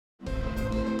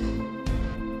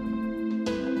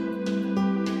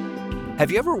Have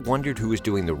you ever wondered who is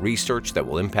doing the research that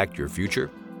will impact your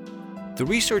future? The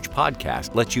Research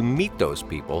Podcast lets you meet those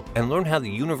people and learn how the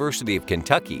University of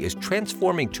Kentucky is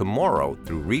transforming tomorrow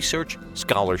through research,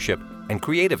 scholarship, and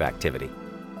creative activity.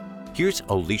 Here's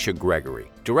Alicia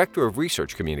Gregory, Director of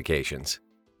Research Communications.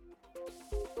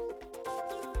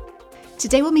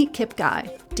 Today we'll meet Kip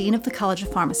Guy, Dean of the College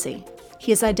of Pharmacy.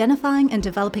 He is identifying and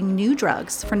developing new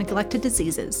drugs for neglected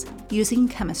diseases using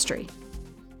chemistry.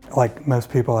 Like most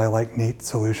people, I like neat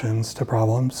solutions to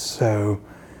problems. So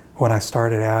when I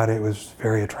started out, it was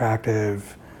very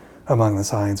attractive among the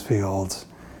science fields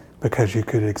because you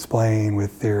could explain with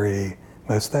theory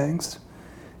most things.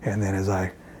 And then as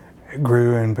I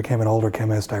grew and became an older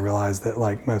chemist, I realized that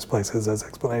like most places, those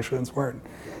explanations weren't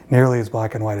nearly as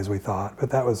black and white as we thought. But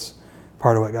that was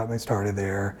part of what got me started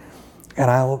there.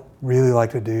 And I really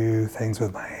like to do things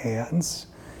with my hands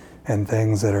and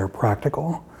things that are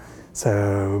practical.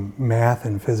 So math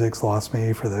and physics lost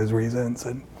me for those reasons,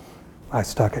 and I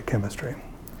stuck at chemistry.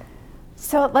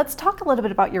 So let's talk a little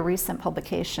bit about your recent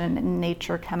publication in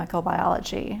Nature Chemical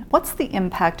Biology. What's the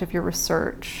impact of your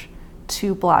research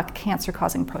to block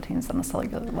cancer-causing proteins on the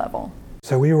cellular level?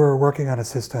 So we were working on a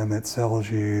system that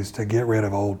cells use to get rid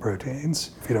of old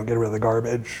proteins. If you don't get rid of the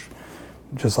garbage,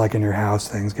 just like in your house,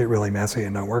 things get really messy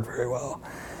and don't work very well.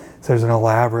 So there's an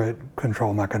elaborate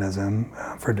control mechanism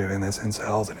for doing this in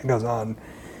cells, and it goes on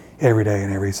every day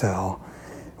in every cell.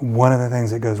 One of the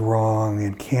things that goes wrong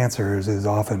in cancers is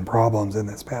often problems in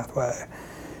this pathway,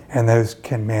 and those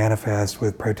can manifest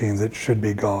with proteins that should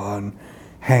be gone,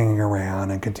 hanging around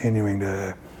and continuing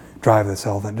to drive the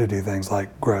cell to do things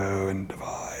like grow and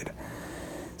divide.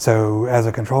 So as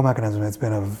a control mechanism, it's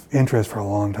been of interest for a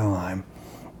long time.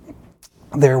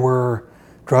 There were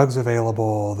drugs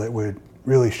available that would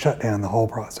really shut down the whole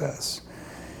process.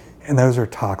 And those are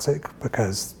toxic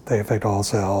because they affect all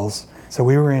cells. So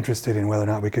we were interested in whether or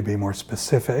not we could be more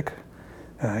specific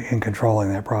in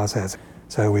controlling that process.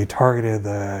 So we targeted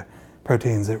the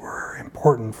proteins that were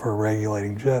important for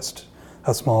regulating just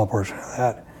a small portion of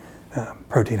that,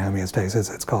 protein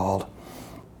homeostasis it's called.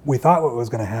 We thought what was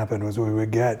going to happen was we would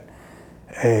get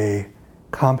a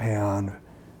compound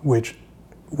which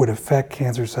would affect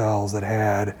cancer cells that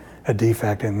had a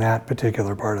defect in that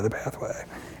particular part of the pathway.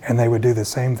 And they would do the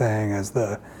same thing as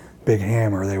the big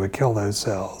hammer. They would kill those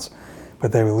cells,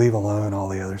 but they would leave alone all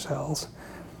the other cells.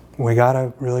 We got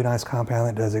a really nice compound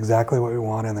that does exactly what we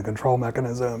want in the control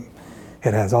mechanism.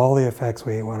 It has all the effects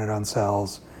we wanted on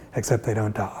cells, except they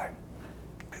don't die.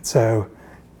 So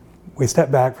we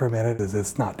stepped back for a minute. Does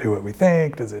this not do what we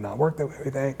think? Does it not work the way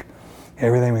we think?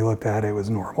 Everything we looked at, it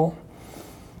was normal.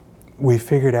 We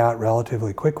figured out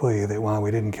relatively quickly that while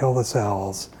we didn't kill the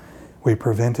cells, we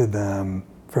prevented them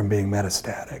from being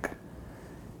metastatic.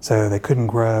 So they couldn't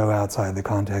grow outside the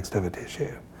context of a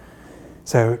tissue.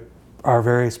 So our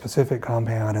very specific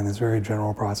compound in this very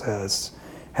general process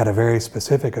had a very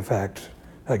specific effect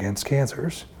against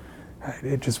cancers.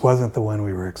 It just wasn't the one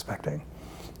we were expecting.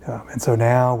 And so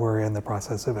now we're in the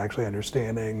process of actually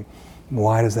understanding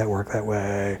why does that work that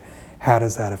way? How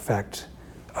does that affect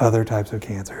other types of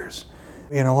cancers?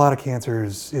 In a lot of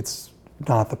cancers, it's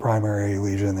not the primary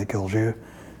lesion that kills you.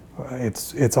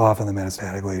 It's often the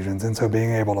metastatic lesions. And so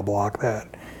being able to block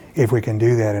that, if we can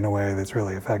do that in a way that's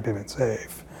really effective and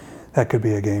safe, that could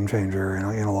be a game changer in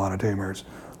a lot of tumors.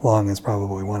 Lung is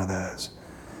probably one of those.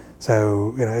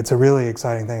 So, it's a really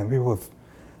exciting thing. And people have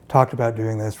talked about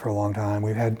doing this for a long time.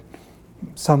 We've had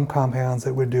some compounds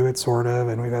that would do it, sort of,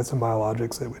 and we've had some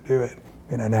biologics that would do it.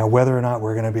 Now whether or not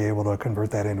we're going to be able to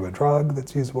convert that into a drug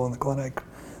that's usable in the clinic,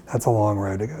 that's a long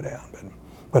road to go down,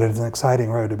 but it's an exciting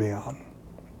road to be on.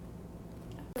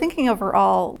 Thinking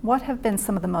overall, what have been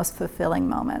some of the most fulfilling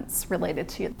moments related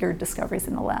to your discoveries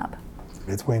in the lab?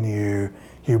 It's when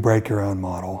you break your own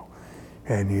model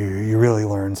and you really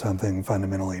learn something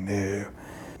fundamentally new.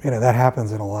 That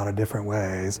happens in a lot of different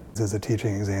ways. As a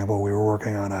teaching example, we were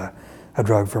working on a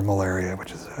drug for malaria,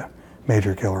 which is a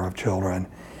major killer of children.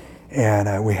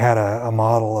 And we had a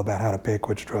model about how to pick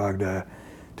which drug to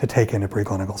take into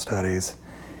preclinical studies.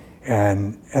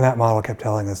 And that model kept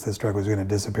telling us this drug was going to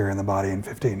disappear in the body in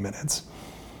 15 minutes.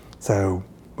 So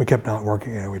we kept not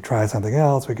working. We tried something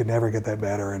else. We could never get that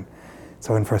better. And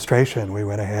so in frustration, we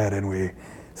went ahead and we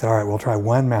said, all right, we'll try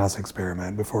one mouse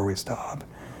experiment before we stop.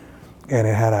 And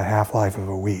it had a half-life of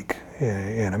a week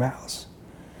in a mouse.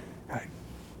 I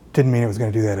didn't mean it was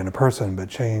going to do that in a person, but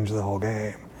changed the whole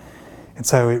game. And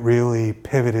so it really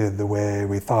pivoted the way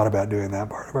we thought about doing that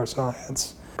part of our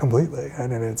science completely.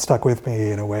 And it stuck with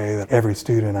me in a way that every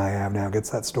student I have now gets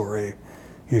that story,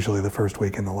 usually the first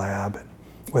week in the lab,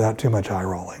 without too much eye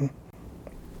rolling.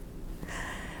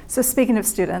 So speaking of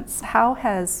students, how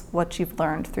has what you've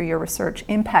learned through your research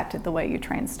impacted the way you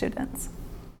train students?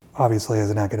 Obviously, as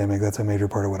an academic, that's a major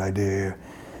part of what I do.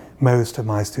 Most of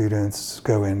my students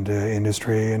go into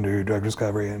industry and do drug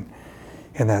discovery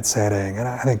in that setting. And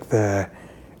I think the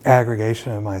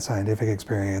aggregation of my scientific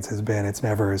experience has been it's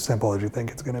never as simple as you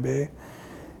think it's going to be.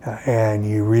 And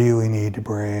you really need to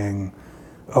bring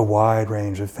a wide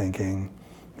range of thinking.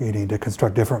 You need to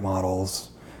construct different models,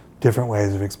 different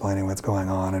ways of explaining what's going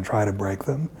on, and try to break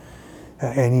them.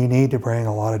 And you need to bring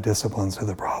a lot of disciplines to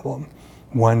the problem.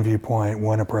 One viewpoint,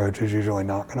 one approach is usually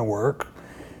not going to work.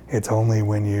 It's only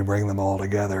when you bring them all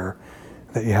together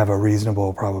that you have a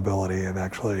reasonable probability of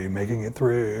actually making it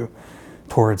through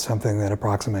towards something that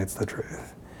approximates the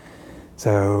truth.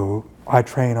 So I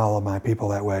train all of my people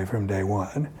that way from day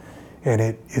one. And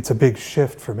it's a big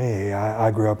shift for me.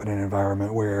 I grew up in an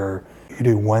environment where you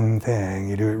do one thing,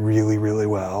 you do it really, really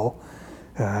well,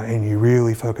 and you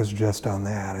really focus just on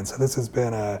that. And so this has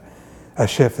been a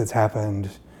shift that's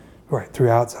happened right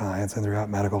throughout science and throughout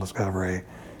medical discovery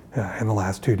in the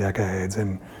last 2 decades.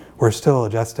 And we're still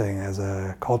adjusting as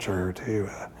a culture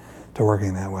to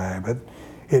working that way. But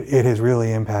it has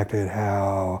really impacted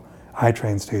how I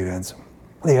train students.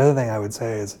 The other thing I would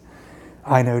say is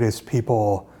I noticed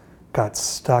people got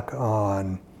stuck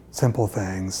on simple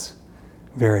things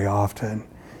very often.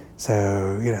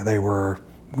 So, they were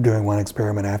doing one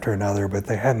experiment after another, but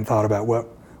they hadn't thought about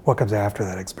what comes after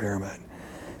that experiment.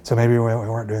 So maybe we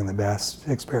weren't doing the best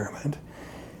experiment.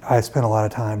 I spend a lot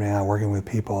of time now working with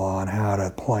people on how to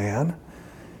plan,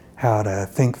 how to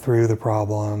think through the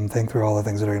problem, think through all the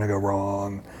things that are going to go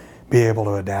wrong, be able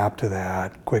to adapt to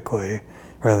that quickly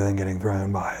rather than getting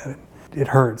thrown by it. It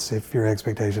hurts if your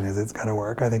expectation is it's going to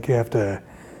work. I think you have to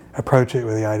approach it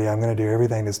with the idea, I'm going to do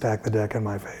everything to stack the deck in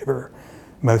my favor.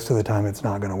 Most of the time it's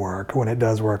not going to work. When it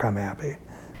does work, I'm happy.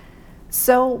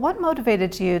 So what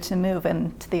motivated you to move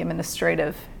into the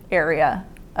administrative area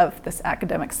of this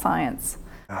academic science?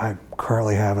 I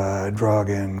currently have a drug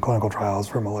in clinical trials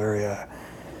for malaria.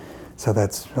 So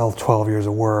that's 12 years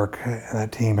of work, and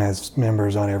that team has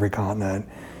members on every continent.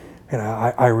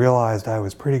 I realized I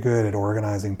was pretty good at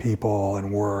organizing people and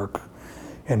work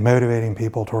and motivating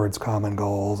people towards common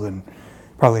goals, and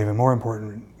probably even more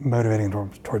important, motivating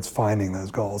towards finding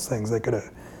those goals, things they could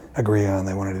agree on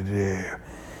they wanted to do.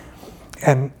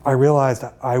 And I realized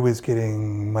I was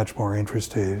getting much more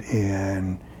interested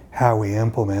in how we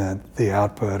implement the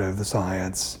output of the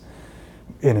science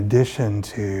in addition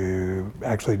to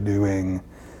actually doing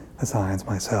the science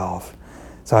myself.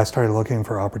 So I started looking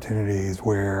for opportunities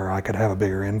where I could have a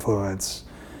bigger influence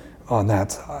on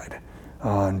that side,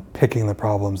 on picking the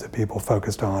problems that people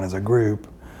focused on as a group,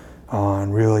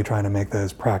 on really trying to make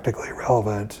those practically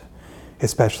relevant,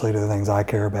 especially to the things I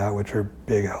care about, which are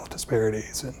big health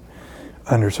disparities and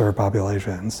underserved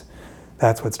populations.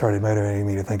 That's what started motivating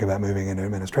me to think about moving into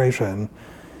administration.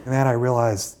 And then I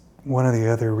realized one of the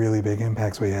other really big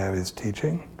impacts we have is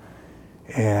teaching.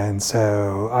 And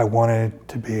so I wanted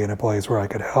to be in a place where I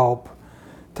could help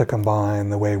to combine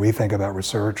the way we think about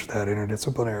research, that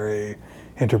interdisciplinary,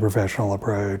 interprofessional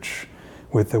approach,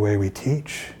 with the way we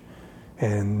teach.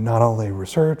 And not only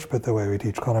research, but the way we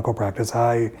teach clinical practice.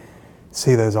 I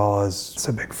see those all as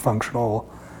a big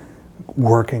functional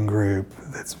working group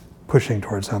that's pushing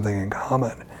towards something in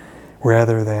common,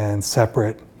 rather than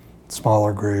separate,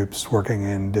 smaller groups working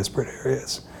in disparate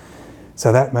areas.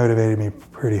 So that motivated me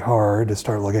pretty hard to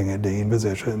start looking at dean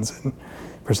positions. And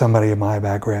for somebody in my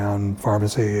background,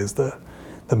 pharmacy is the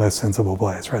most sensible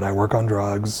place, right? I work on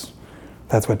drugs.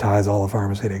 That's what ties all of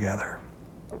pharmacy together.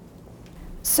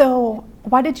 So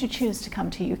why did you choose to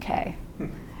come to UK?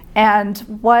 And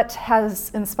what has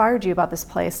inspired you about this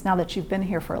place now that you've been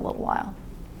here for a little while?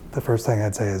 The first thing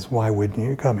I'd say is, why wouldn't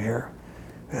you come here?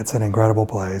 It's an incredible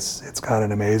place. It's got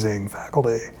an amazing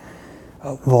faculty,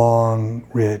 a long,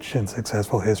 rich, and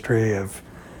successful history of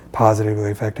positively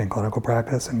affecting clinical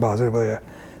practice and positively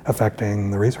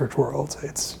affecting the research world.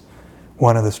 It's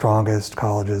one of the strongest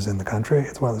colleges in the country.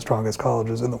 It's one of the strongest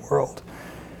colleges in the world.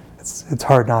 It's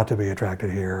hard not to be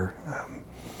attracted here.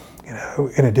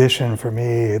 In addition, for me,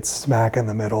 it's smack in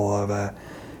the middle of an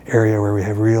area where we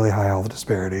have really high health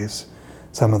disparities,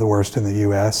 some of the worst in the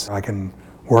US. I can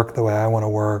work the way I want to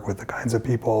work with the kinds of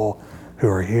people who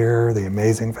are here, the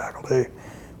amazing faculty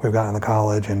we've got in the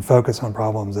college, and focus on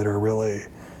problems that are really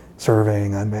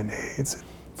serving unmet needs.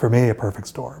 For me, a perfect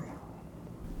storm.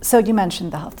 So you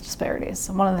mentioned the health disparities.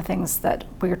 One of the things that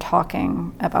we're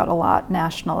talking about a lot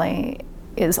nationally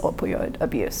is opioid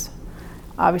abuse.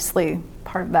 Obviously,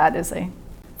 part of that is a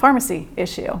pharmacy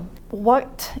issue.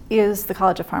 What is the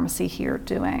College of Pharmacy here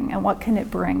doing, and what can it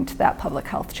bring to that public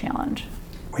health challenge?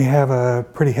 We have a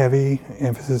pretty heavy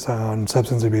emphasis on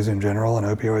substance abuse in general, and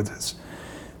opioids is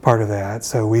part of that.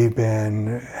 So we've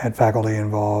had faculty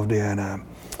involved in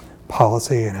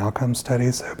policy and outcome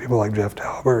studies. So people like Jeff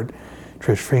Talbert,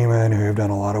 Trish Freeman, who have done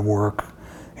a lot of work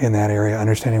in that area,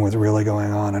 understanding what's really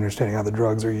going on, understanding how the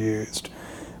drugs are used,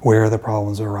 where the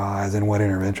problems arise, and what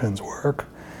interventions work.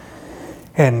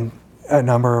 And a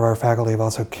number of our faculty have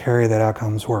also carried that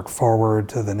outcomes work forward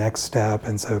to the next step.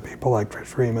 And so people like Trish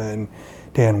Freeman,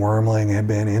 Dan Wormling have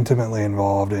been intimately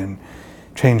involved in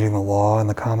changing the law in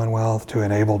the Commonwealth to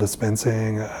enable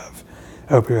dispensing of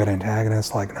opioid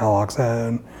antagonists like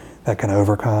naloxone that can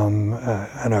overcome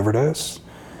an overdose,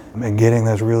 and getting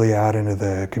those really out into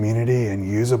the community and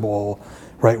usable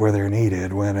right where they're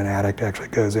needed when an addict actually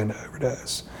goes into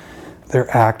overdose. They're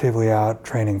actively out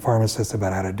training pharmacists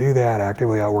about how to do that,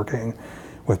 actively out working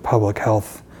with public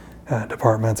health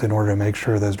departments in order to make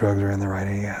sure those drugs are in the right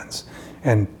hands,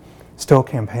 and still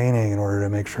campaigning in order to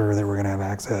make sure that we're going to have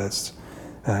access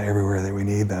everywhere that we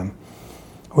need them.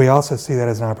 We also see that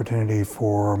as an opportunity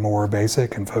for more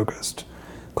basic and focused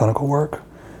clinical work.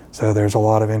 So there's a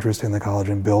lot of interest in the college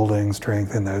in building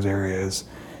strength in those areas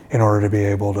in order to be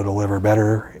able to deliver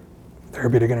better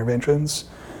therapeutic interventions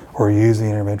or use the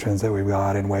interventions that we've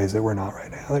got in ways that we're not right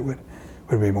now that would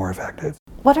be more effective.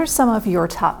 What are some of your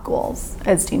top goals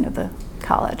as Dean of the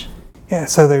college? Yeah,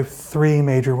 so there are three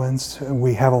major ones.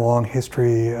 We have a long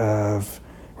history of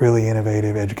really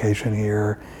innovative education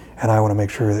here, and I want to make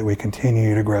sure that we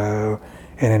continue to grow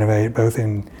and innovate both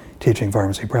in teaching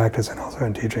pharmacy practice and also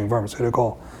in teaching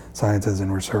pharmaceutical sciences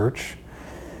and research.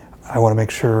 I want to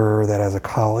make sure that as a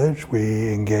college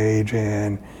we engage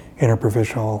in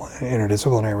interprofessional,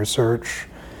 interdisciplinary research,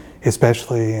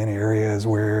 especially in areas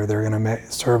where they're going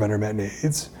to serve unmet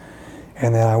needs.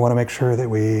 And then I want to make sure that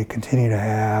we continue to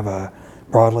have a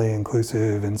broadly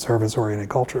inclusive and service-oriented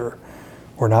culture.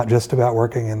 We're not just about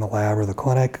working in the lab or the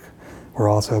clinic, we're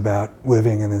also about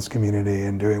living in this community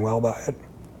and doing well by it.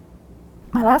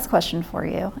 My last question for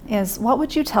you is, what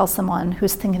would you tell someone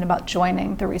who's thinking about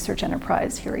joining the research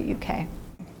enterprise here at UK?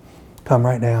 Come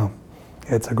right now.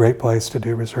 It's a great place to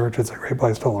do research. It's a great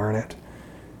place to learn it.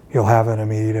 You'll have an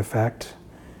immediate effect,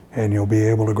 and you'll be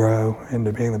able to grow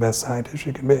into being the best scientist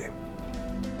you can be.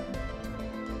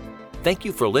 Thank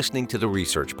you for listening to the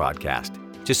Research Podcast.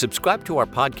 To subscribe to our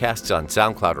podcasts on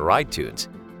SoundCloud or iTunes,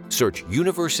 search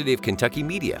University of Kentucky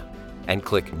Media and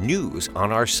click News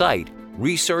on our site,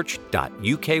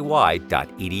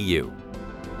 research.uky.edu.